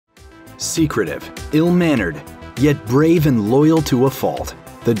Secretive, ill-mannered, yet brave and loyal to a fault,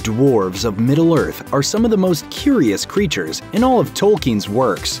 the Dwarves of Middle-earth are some of the most curious creatures in all of Tolkien's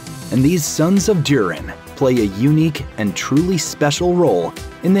works, and these sons of Durin play a unique and truly special role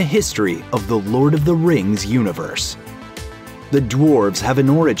in the history of the Lord of the Rings universe. The Dwarves have an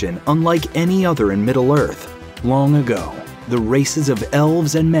origin unlike any other in Middle-earth. Long ago, the races of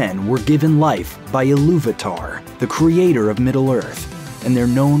elves and men were given life by Iluvatar, the creator of Middle-earth, and they're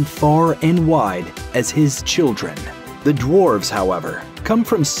known far and wide as his children. The Dwarves, however, come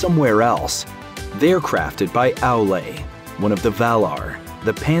from somewhere else. They're crafted by Aule, one of the Valar,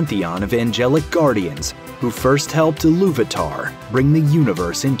 the pantheon of angelic guardians who first helped Iluvatar bring the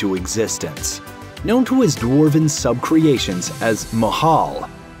universe into existence. Known to his dwarven sub-creations as Mahal,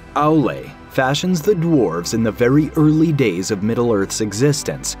 Aule fashions the Dwarves in the very early days of Middle-earth's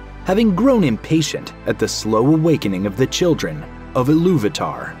existence, having grown impatient at the slow awakening of the children of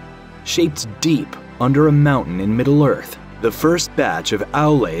Iluvatar. Shaped deep under a mountain in Middle-earth, the first batch of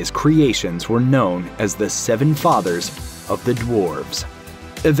Aule's creations were known as the Seven Fathers of the Dwarves.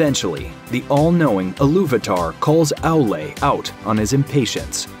 Eventually, the all-knowing Iluvatar calls Aule out on his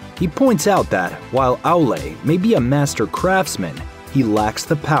impatience. He points out that, while Aule may be a master craftsman, he lacks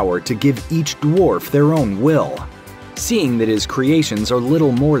the power to give each dwarf their own will. Seeing that his creations are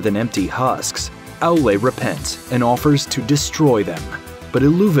little more than empty husks, Aule repents and offers to destroy them. But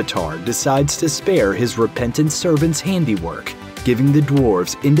Iluvatar decides to spare his repentant servant's handiwork, giving the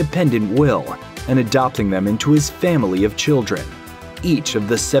dwarves independent will and adopting them into his family of children. Each of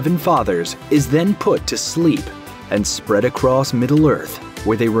the Seven Fathers is then put to sleep and spread across Middle-earth,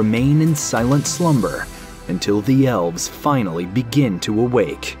 where they remain in silent slumber until the elves finally begin to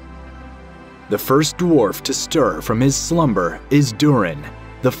awake. The first dwarf to stir from his slumber is Durin,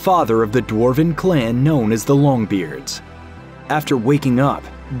 the father of the dwarven clan known as the Longbeards. After waking up,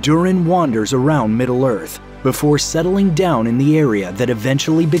 Durin wanders around Middle-earth before settling down in the area that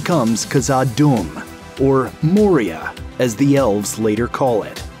eventually becomes Khazad-dûm, or Moria, as the elves later call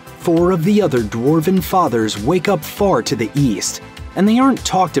it. Four of the other dwarven fathers wake up far to the east, and they aren't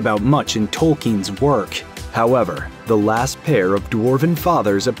talked about much in Tolkien's work. However, the last pair of dwarven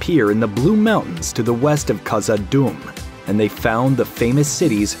fathers appear in the Blue Mountains to the west of Khazad-dûm, and they found the famous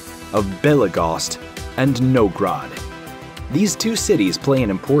cities of Belegost and Nogrod. These two cities play an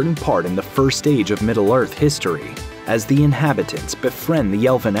important part in the first age of Middle-earth history, as the inhabitants befriend the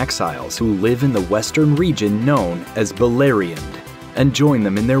elven exiles who live in the western region known as Beleriand, and join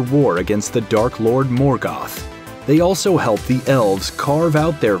them in their war against the Dark Lord Morgoth. They also help the elves carve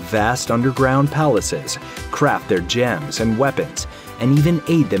out their vast underground palaces, craft their gems and weapons, and even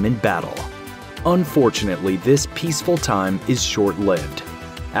aid them in battle. Unfortunately, this peaceful time is short-lived.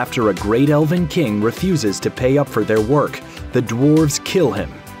 After a great elven king refuses to pay up for their work, the dwarves kill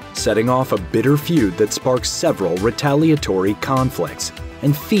him, setting off a bitter feud that sparks several retaliatory conflicts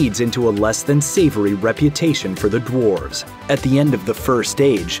and feeds into a less than savory reputation for the dwarves. At the end of the First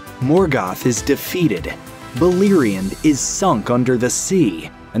Age, Morgoth is defeated, Beleriand is sunk under the sea,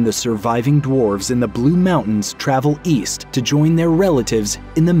 and the surviving dwarves in the Blue Mountains travel east to join their relatives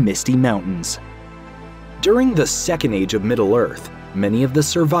in the Misty Mountains. During the Second Age of Middle-earth, many of the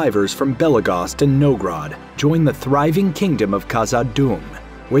survivors from Belegost and Nogrod join the thriving kingdom of Khazad-dûm,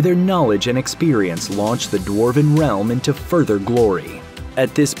 where their knowledge and experience launch the dwarven realm into further glory.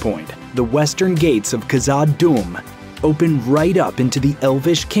 At this point, the western gates of Khazad-dûm open right up into the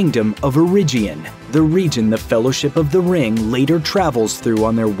elvish kingdom of Eregion, the region the Fellowship of the Ring later travels through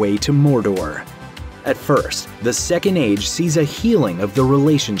on their way to Mordor. At first, the Second Age sees a healing of the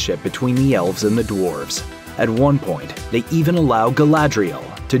relationship between the elves and the dwarves. At one point, they even allow Galadriel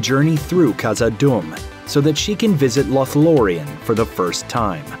to journey through Khazad-dûm so that she can visit Lothlorien for the first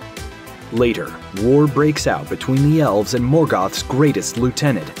time. Later, war breaks out between the elves and Morgoth's greatest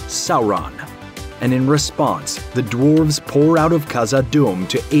lieutenant, Sauron. And in response, the dwarves pour out of Khazad-dûm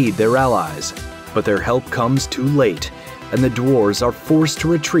to aid their allies. But their help comes too late, and the dwarves are forced to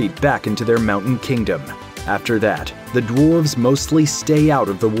retreat back into their mountain kingdom. After that, the dwarves mostly stay out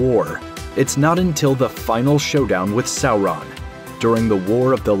of the war. It's not until the final showdown with Sauron, during the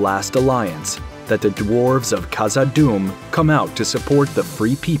War of the Last Alliance, that the dwarves of Khazad-dûm come out to support the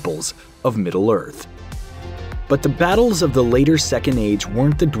free peoples of Middle-earth. But the battles of the later Second Age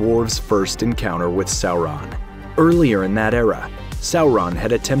weren't the dwarves' first encounter with Sauron. Earlier in that era, Sauron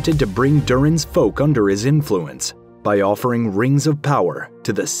had attempted to bring Durin's folk under his influence by offering rings of power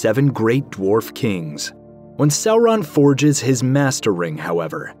to the 7 great dwarf kings. When Sauron forges his Master Ring,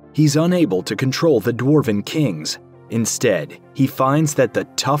 however, he's unable to control the dwarven kings. Instead, he finds that the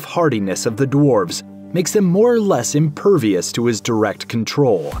tough hardiness of the dwarves makes them more or less impervious to his direct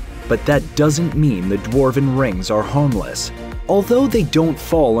control. But that doesn't mean the Dwarven rings are harmless. Although they don't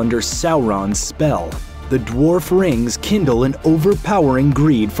fall under Sauron's spell, the dwarf rings kindle an overpowering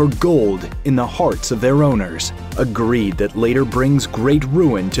greed for gold in the hearts of their owners, a greed that later brings great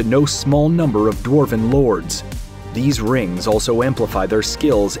ruin to no small number of Dwarven lords. These rings also amplify their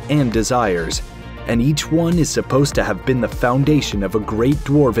skills and desires, and each one is supposed to have been the foundation of a great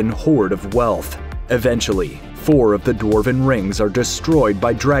Dwarven hoard of wealth. Eventually, 4 of the Dwarven rings are destroyed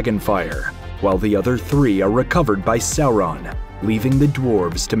by dragonfire, while the other 3 are recovered by Sauron, leaving the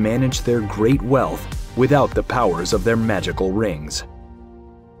dwarves to manage their great wealth without the powers of their magical rings.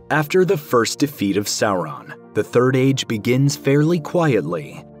 After the first defeat of Sauron, the Third Age begins fairly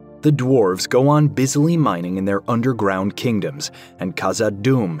quietly. The dwarves go on busily mining in their underground kingdoms, and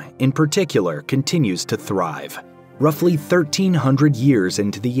Khazad-dûm, in particular, continues to thrive. Roughly 1,300 years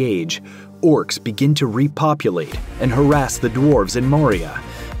into the age, orcs begin to repopulate and harass the dwarves in Moria,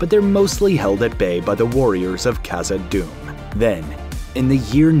 but they're mostly held at bay by the warriors of Khazad-dûm. Then, in the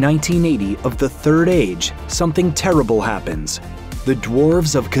year 1980 of the Third Age, something terrible happens. The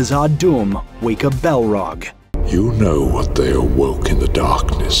dwarves of Khazad-dûm wake a Balrog. You know what they awoke in the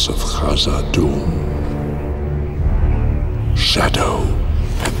darkness of Khazad-dûm. Shadow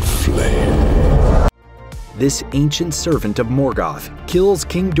and flame. This ancient servant of Morgoth kills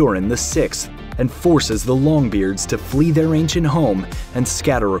King Durin VI and forces the Longbeards to flee their ancient home and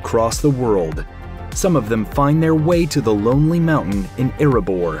scatter across the world. Some of them find their way to the Lonely Mountain in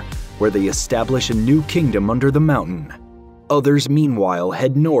Erebor, where they establish a new kingdom under the mountain. Others, meanwhile,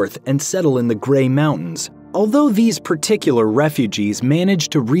 head north and settle in the Grey Mountains. Although these particular refugees manage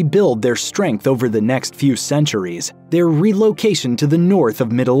to rebuild their strength over the next few centuries, their relocation to the north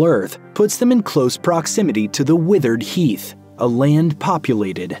of Middle-earth puts them in close proximity to the Withered Heath, a land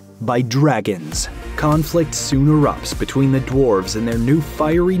populated by dragons. Conflict soon erupts between the dwarves and their new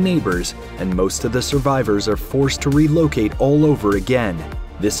fiery neighbors, and most of the survivors are forced to relocate all over again,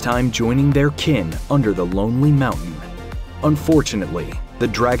 this time joining their kin under the Lonely Mountain. Unfortunately, the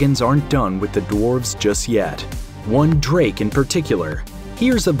dragons aren't done with the dwarves just yet. One drake in particular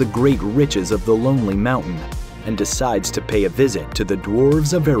hears of the great riches of the Lonely Mountain and decides to pay a visit to the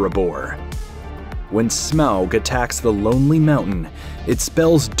dwarves of Erebor. When Smaug attacks the Lonely Mountain, it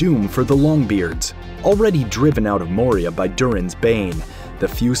spells doom for the Longbeards. Already driven out of Moria by Durin's Bane, the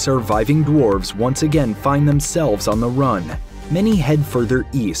few surviving dwarves once again find themselves on the run. Many head further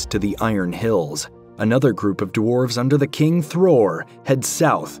east to the Iron Hills. Another group of dwarves under the King Thror head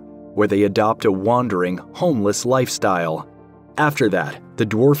south, where they adopt a wandering, homeless lifestyle. After that, the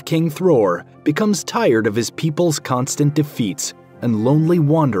dwarf King Thror becomes tired of his people's constant defeats and lonely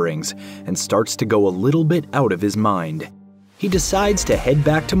wanderings and starts to go a little bit out of his mind. He decides to head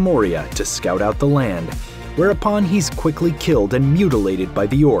back to Moria to scout out the land, whereupon he's quickly killed and mutilated by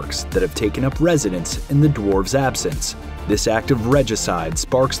the orcs that have taken up residence in the dwarves' absence. This act of regicide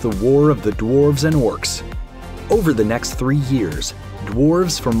sparks the War of the Dwarves and Orcs. Over the next 3 years,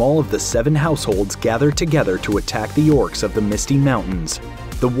 dwarves from all of the 7 households gather together to attack the orcs of the Misty Mountains.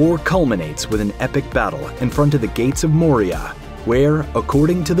 The war culminates with an epic battle in front of the gates of Moria, where,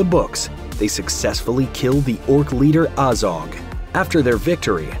 according to the books, they successfully kill the orc leader Azog. After their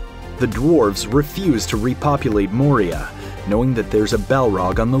victory, the dwarves refuse to repopulate Moria, knowing that there's a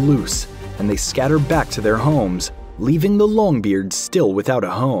Balrog on the loose, and they scatter back to their homes, leaving the Longbeards still without a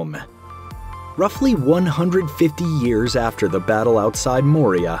home. Roughly 150 years after the battle outside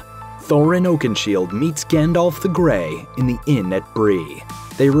Moria, Thorin Oakenshield meets Gandalf the Grey in the inn at Bree.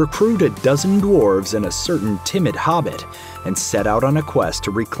 They recruit a dozen dwarves and a certain timid hobbit, and set out on a quest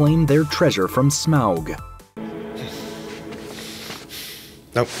to reclaim their treasure from Smaug.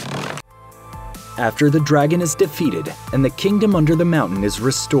 Nope. After the dragon is defeated and the kingdom under the mountain is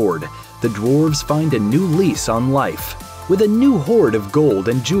restored, the dwarves find a new lease on life. With a new hoard of gold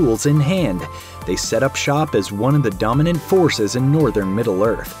and jewels in hand, they set up shop as one of the dominant forces in northern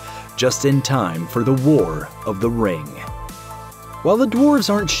Middle-earth, just in time for the War of the Ring. While the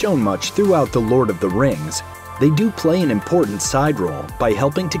dwarves aren't shown much throughout The Lord of the Rings, they do play an important side role by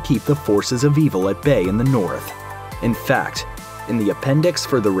helping to keep the forces of evil at bay in the north. In fact, in the appendix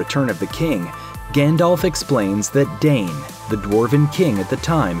for The Return of the King, Gandalf explains that Dane, the dwarven king at the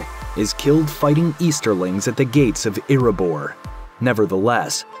time, is killed fighting Easterlings at the gates of Erebor.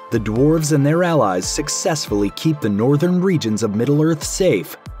 Nevertheless, the dwarves and their allies successfully keep the northern regions of Middle-earth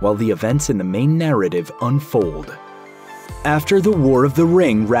safe while the events in the main narrative unfold. After the War of the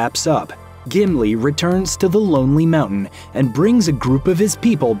Ring wraps up, Gimli returns to the Lonely Mountain and brings a group of his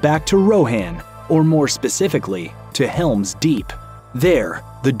people back to Rohan, or more specifically, to Helm's Deep. There,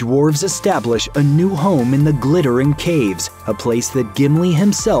 the dwarves establish a new home in the Glittering Caves, a place that Gimli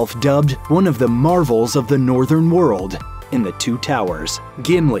himself dubbed one of the marvels of the northern world. In the Two Towers,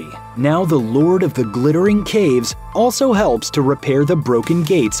 Gimli, now the Lord of the Glittering Caves, also helps to repair the broken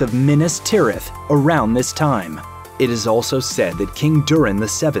gates of Minas Tirith around this time. It is also said that King Durin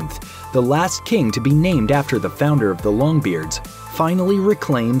VII, the last king to be named after the founder of the Longbeards, finally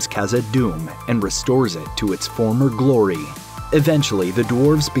reclaims Khazad-dûm and restores it to its former glory. Eventually, the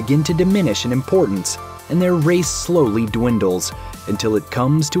dwarves begin to diminish in importance, and their race slowly dwindles until it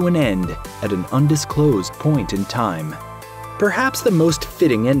comes to an end at an undisclosed point in time. Perhaps the most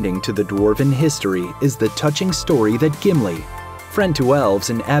fitting ending to the dwarven history is the touching story that Gimli, friend to elves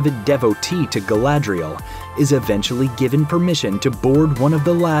and avid devotee to Galadriel, is eventually given permission to board one of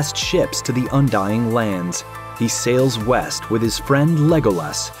the last ships to the Undying Lands. He sails west with his friend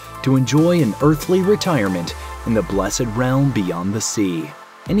Legolas to enjoy an earthly retirement in the blessed realm beyond the sea,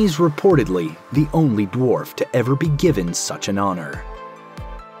 and he's reportedly the only dwarf to ever be given such an honor.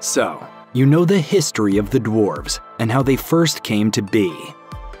 So, you know the history of the dwarves and how they first came to be.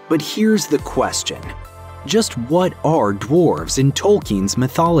 But here's the question. Just what are dwarves in Tolkien's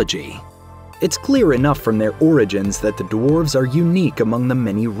mythology? It's clear enough from their origins that the dwarves are unique among the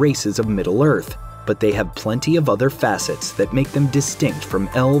many races of Middle-earth, but they have plenty of other facets that make them distinct from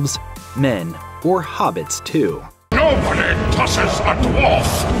elves, men, or hobbits too. Nobody tosses a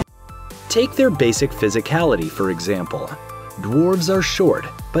dwarf! Take their basic physicality, for example. Dwarves are short,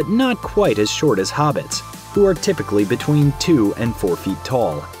 but not quite as short as hobbits, who are typically between 2 and 4 feet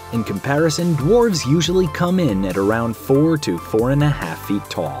tall. In comparison, dwarves usually come in at around 4 to 4.5 feet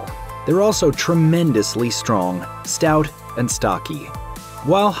tall. They're also tremendously strong, stout, and stocky.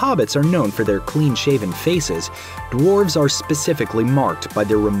 While hobbits are known for their clean-shaven faces, dwarves are specifically marked by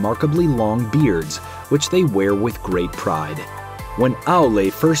their remarkably long beards, which they wear with great pride. When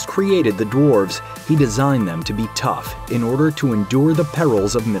Aule first created the dwarves, he designed them to be tough in order to endure the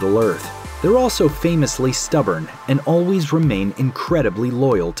perils of Middle-earth. They're also famously stubborn and always remain incredibly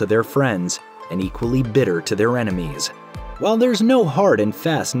loyal to their friends and equally bitter to their enemies. While there's no hard and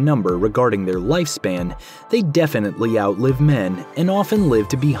fast number regarding their lifespan, they definitely outlive men and often live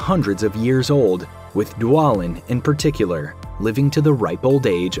to be hundreds of years old, with Dwalin in particular living to the ripe old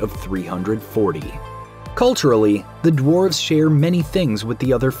age of 340. Culturally, the dwarves share many things with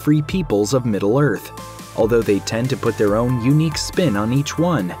the other free peoples of Middle-earth, although they tend to put their own unique spin on each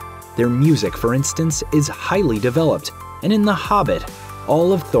one. Their music, for instance, is highly developed, and in The Hobbit,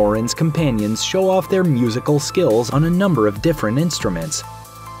 all of Thorin's companions show off their musical skills on a number of different instruments.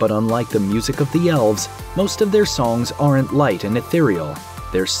 But unlike the music of the elves, most of their songs aren't light and ethereal.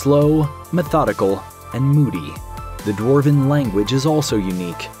 They're slow, methodical, and moody. The dwarven language is also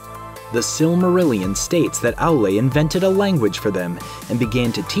unique. The Silmarillion states that Aule invented a language for them and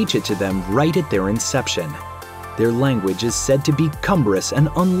began to teach it to them right at their inception. Their language is said to be cumbrous and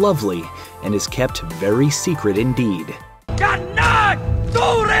unlovely and is kept very secret indeed.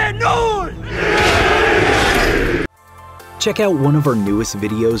 Check out one of our newest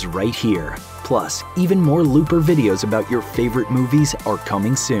videos right here. Plus, even more Looper videos about your favorite movies are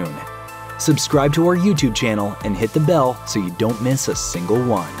coming soon. Subscribe to our YouTube channel and hit the bell so you don't miss a single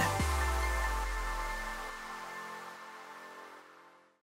one.